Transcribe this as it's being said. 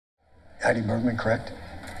Heidi Bergman, correct?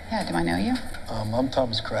 Yeah, do I know you? I'm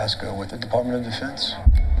Thomas Carrasco with the Department of Defense.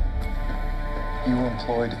 You were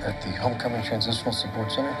employed at the Homecoming Transitional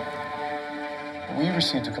Support Center. We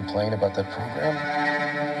received a complaint about that program.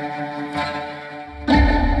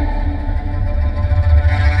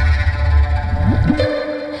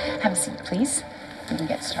 Have a seat, please. We can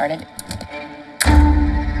get started.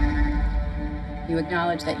 You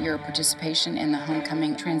acknowledge that your participation in the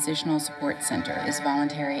Homecoming Transitional Support Center is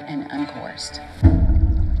voluntary and uncoerced.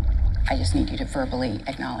 I just need you to verbally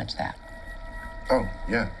acknowledge that. Oh,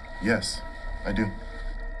 yeah. Yes, I do.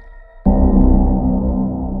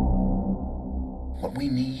 What we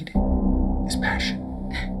need is passion.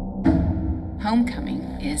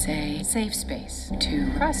 Homecoming is a safe space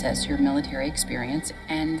to process your military experience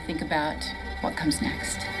and think about what comes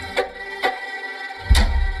next.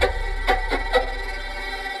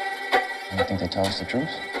 You think they tell us the truth?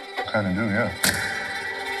 Kind of do, yeah.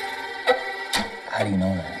 How do you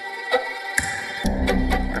know that?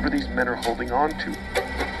 Whatever these men are holding on to,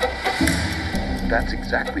 that's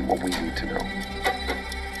exactly what we need to know.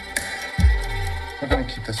 We're gonna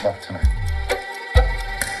keep this locked tonight.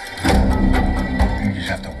 You just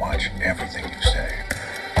have to watch everything you say.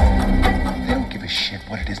 They don't give a shit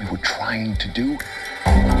what it is we were trying to do.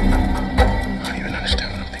 I don't even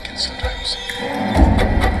understand what I'm thinking sometimes.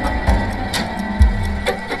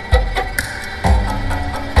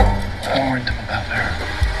 Warned them about her.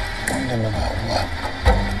 Warn them about what?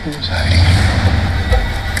 Who's hiding?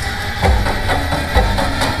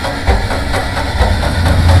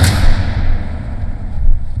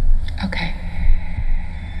 Okay.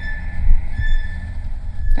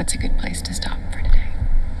 That's a good place to stop for today.